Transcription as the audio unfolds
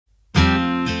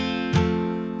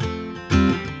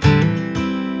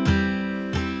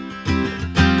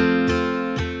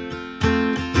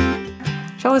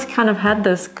always kind of had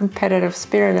this competitive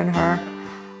spirit in her,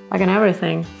 like in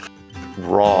everything.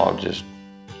 Raw, just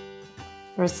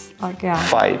like, yeah.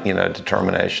 Fight, you know,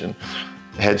 determination,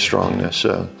 headstrongness.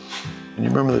 And you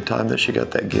remember the time that she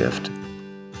got that gift?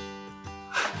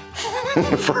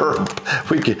 for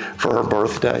her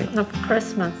birthday? No, for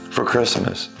Christmas. For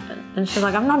Christmas. And she's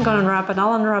like, I'm not going to unwrap it,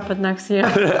 I'll unwrap it next year.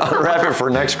 Unwrap it for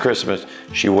next Christmas.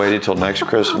 She waited till next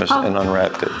Christmas and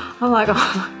unwrapped it. I'm like,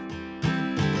 oh.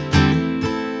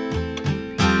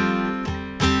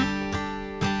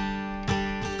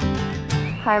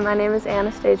 Hi, my name is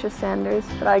Anastasia Sanders,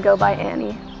 but I go by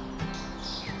Annie.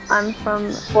 I'm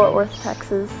from Fort Worth,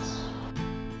 Texas.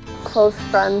 Close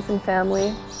friends and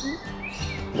family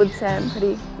would say I'm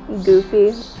pretty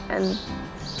goofy and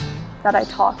that I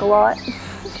talk a lot. You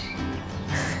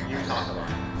talk a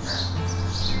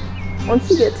lot. Once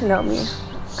you get to know me,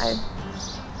 I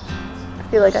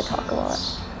feel like I talk a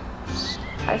lot.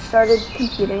 I started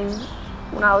competing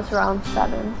when I was around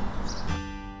 7.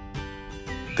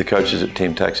 The coaches at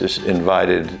Team Texas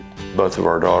invited both of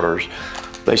our daughters.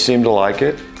 They seemed to like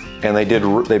it, and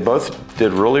they both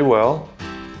did really well,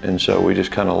 and so we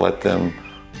just kind of let them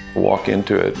walk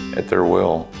into it at their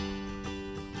will.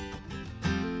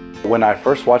 When I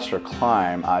first watched her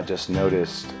climb, I just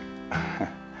noticed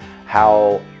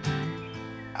how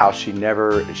she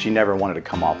never wanted to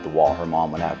come off the wall. Her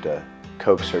mom would have to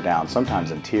coax her down,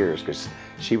 sometimes in tears, because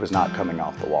she was not coming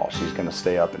off the wall. She's going to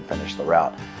stay up and finish the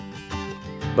route.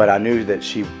 But I knew that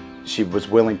she was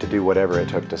willing to do whatever it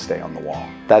took to stay on the wall.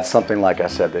 That's something, like I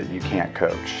said, that you can't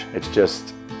coach. It's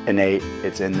just innate,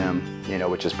 it's in them, you know,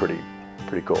 which is pretty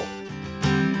cool.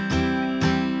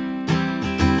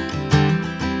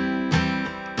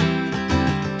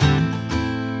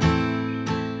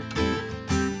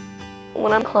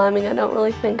 When I'm climbing, I don't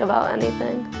really think about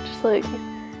anything. Just like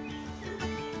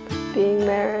being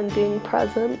there and being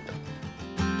present.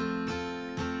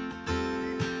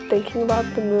 Thinking about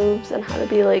the moves and how to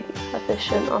be like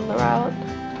efficient on the route.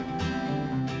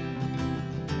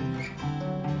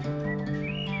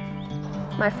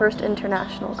 My first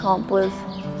international comp was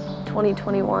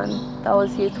 2021. That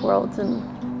was Youth Worlds in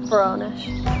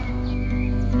Voronezh.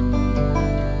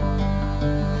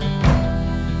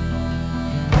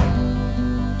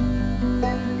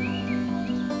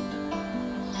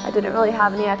 I didn't really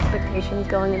have any expectations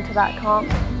going into that comp.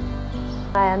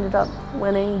 I ended up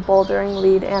winning bouldering,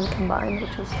 lead, and combined,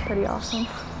 which was pretty awesome.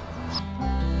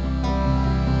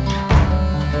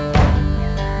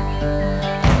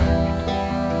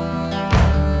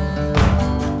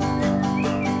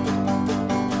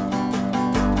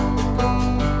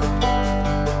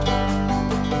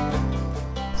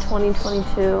 In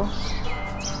 2022,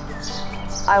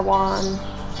 I won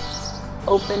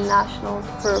Open Nationals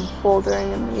for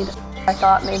bouldering and lead. I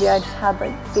thought maybe I just had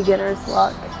like beginner's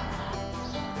luck.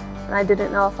 And I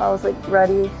didn't know if I was like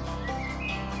ready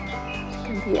to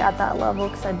compete at that level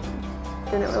because I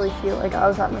didn't really feel like I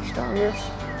was at my strongest.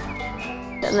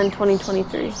 And then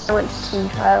 2023, I went to team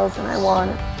trials and I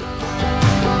won.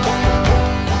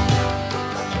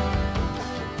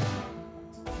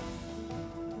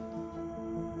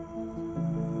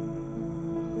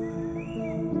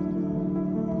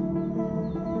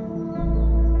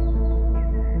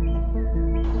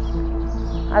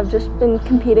 I've just been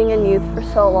competing in youth for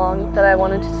so long that I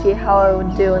wanted to see how I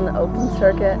would do in the open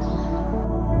circuit.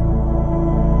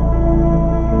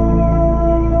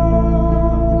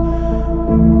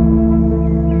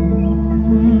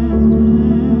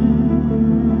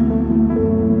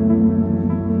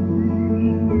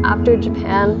 After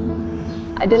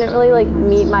Japan, I didn't really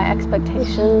meet my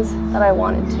expectations that I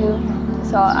wanted to,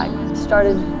 so I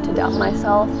started to doubt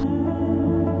myself.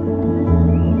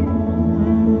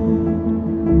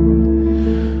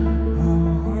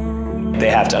 They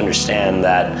have to understand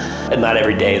that not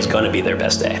every day is going to be their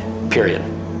best day, period.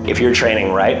 If you're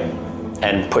training right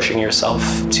and pushing yourself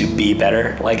to be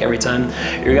better every time,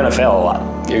 you're going to fail a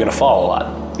lot. You're going to fall a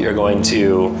lot. You're going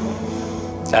to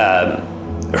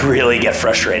really get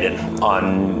frustrated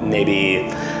on maybe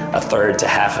a third to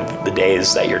half of the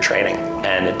days that you're training,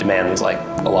 and it demands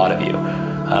a lot of you.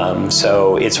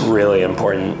 So it's really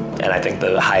important, and I think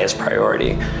the highest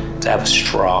priority, to have a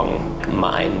strong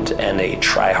mind and a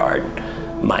try-hard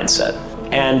mindset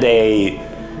and a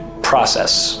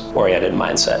process-oriented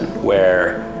mindset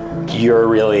where you're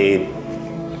really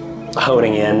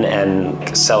honing in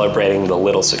and celebrating the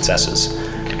little successes.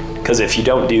 Because if you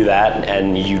don't do that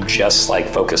and you just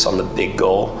focus on the big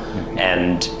goal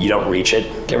and you don't reach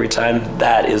it every time,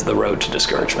 that is the road to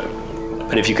discouragement.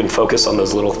 But if you can focus on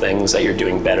those little things that you're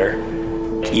doing better,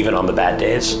 even on the bad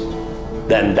days,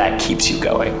 then that keeps you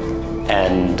going.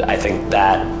 And I think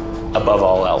that, above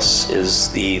all else,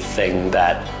 is the thing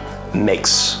that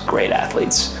makes great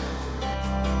athletes.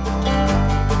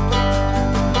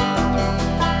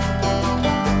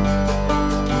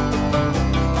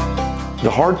 The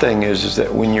hard thing is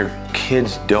that when your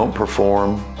kids don't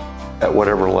perform at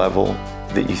whatever level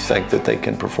that you think that they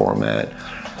can perform at,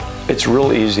 it's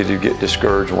real easy to get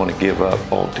discouraged and want to give up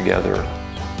altogether.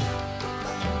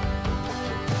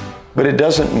 But it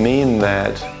doesn't mean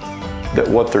that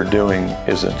what they're doing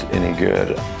isn't any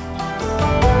good.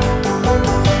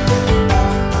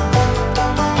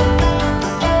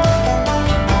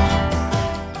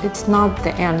 It's not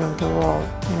the end of the world,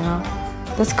 you know?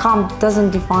 This comp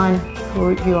doesn't define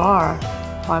who you are,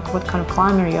 like what kind of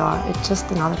climber you are. It's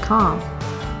just another comp.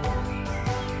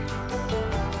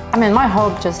 I mean, my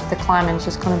hope just the climbing is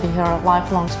just going to be her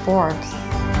lifelong sport.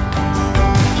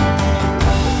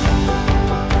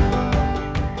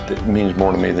 It means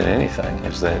more to me than anything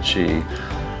is that she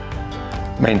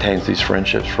maintains these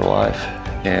friendships for life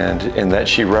and that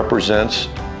she represents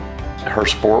her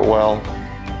sport well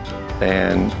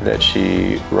and that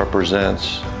she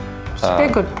represents to be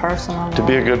a good person. To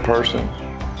be a good person.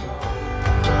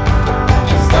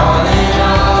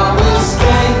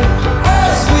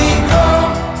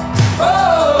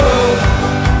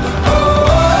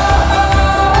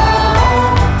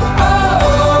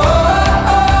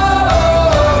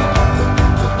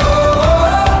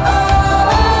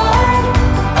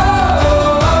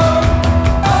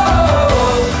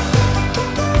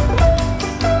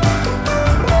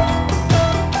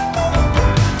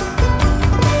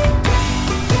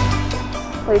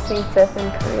 Placing 5th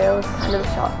in Korea was kind of a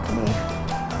shock to me.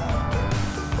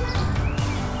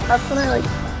 That's when I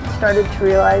started to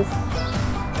realize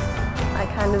I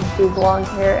kind of do belong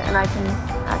here and I can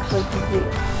actually compete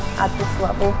at this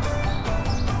level.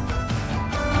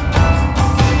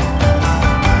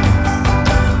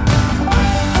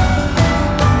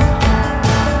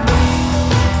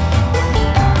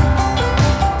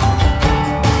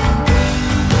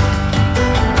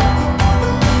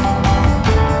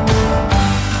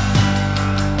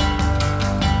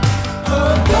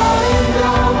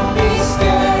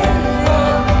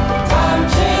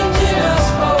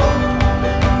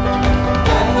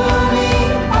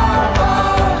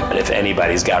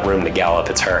 Anybody's got room to gallop,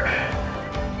 it's her.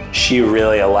 She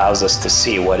really allows us to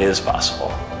see what is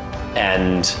possible.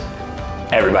 And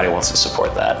everybody wants to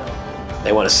support that.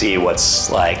 They want to see what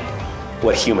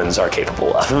humans are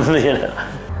capable of, you know?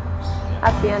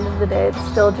 At the end of the day, it's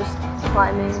still just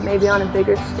climbing, maybe on a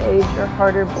bigger stage or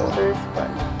harder boulders, but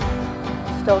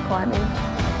still climbing.